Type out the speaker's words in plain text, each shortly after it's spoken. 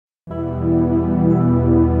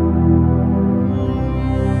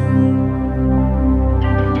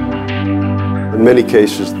In many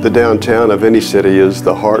cases, the downtown of any city is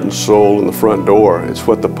the heart and soul and the front door. It's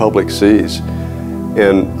what the public sees.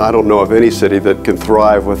 And I don't know of any city that can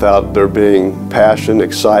thrive without there being passion,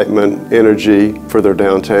 excitement, energy for their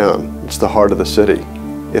downtown. It's the heart of the city.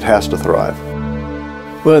 It has to thrive.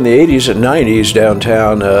 Well, in the 80s and 90s,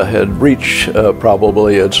 downtown had reached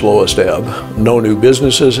probably its lowest ebb. No new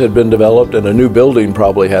businesses had been developed, and a new building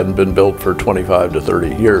probably hadn't been built for 25 to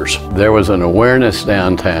 30 years. There was an awareness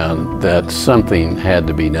downtown that something had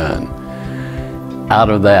to be done.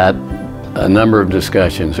 Out of that, a number of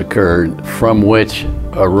discussions occurred from which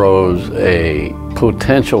arose a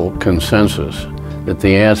potential consensus that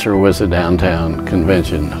the answer was a downtown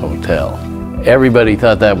convention hotel. Everybody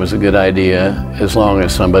thought that was a good idea as long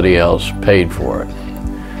as somebody else paid for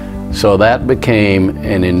it. So that became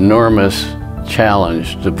an enormous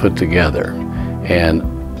challenge to put together. And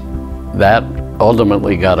that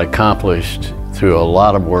ultimately got accomplished through a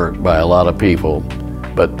lot of work by a lot of people.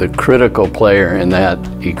 But the critical player in that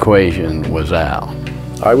equation was Al.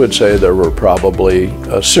 I would say there were probably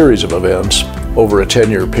a series of events over a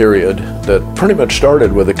 10-year period that pretty much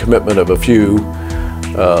started with a commitment of a few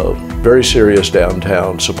very serious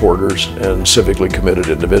downtown supporters and civically committed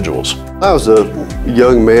individuals. I was a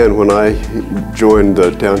young man when I joined the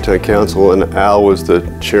Downtown Council, and Al was the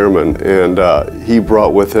chairman, and he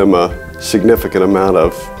brought with him a significant amount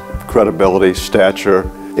of credibility, stature,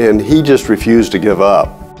 and he just refused to give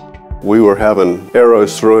up. We were having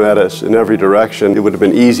arrows thrown at us in every direction. It would have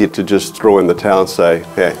been easy to just throw in the towel and say,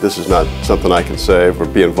 hey, this is not something I can save or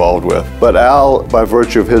be involved with. But Al, by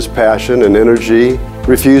virtue of his passion and energy,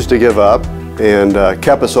 refused to give up and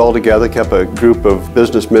kept us all together, kept a group of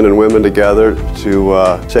businessmen and women together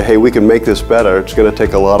to say, hey, we can make this better. It's going to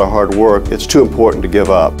take a lot of hard work. It's too important to give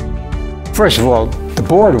up. First of all, the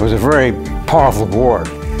board was a very powerful board.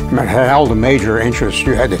 It held a major interest.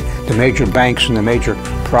 You had the major banks and the major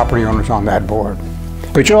property owners on that board.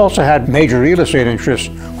 But you also had major real estate interests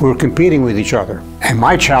who were competing with each other. And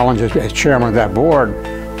my challenge as chairman of that board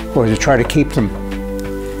was to try to keep them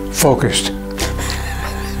focused.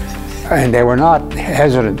 And they were not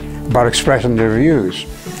hesitant about expressing their views.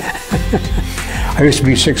 I used to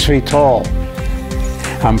be 6 feet tall.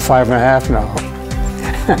 I'm 5.5 now.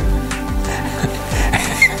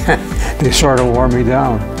 They sort of wore me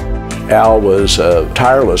down. Al was a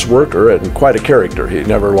tireless worker and quite a character. He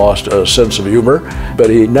never lost a sense of humor, but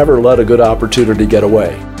he never let a good opportunity get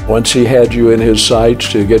away. Once he had you in his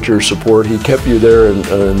sights to get your support, he kept you there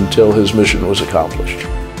until his mission was accomplished.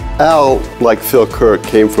 Al, like Phil Kirk,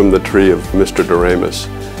 came from the tree of Mr. Doremus,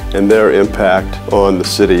 and their impact on the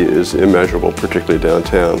city is immeasurable, particularly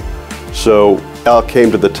downtown. So Al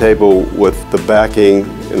came to the table with the backing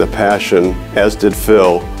and the passion, as did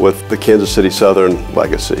Phil, with the Kansas City Southern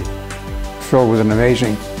legacy. Phil was an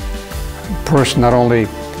amazing person, not only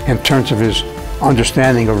in terms of his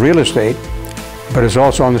understanding of real estate, but his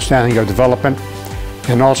also understanding of development,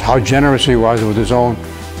 and also how generous he was with his own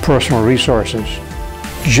personal resources.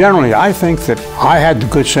 Generally, I think that I had the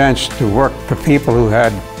good sense to work for people who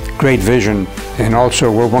had great vision and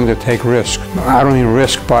also were willing to take risks. I don't mean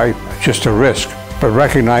risk by just a risk, but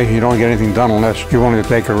recognize you don't get anything done unless you're willing to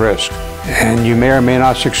take a risk. And you may or may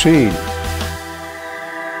not succeed.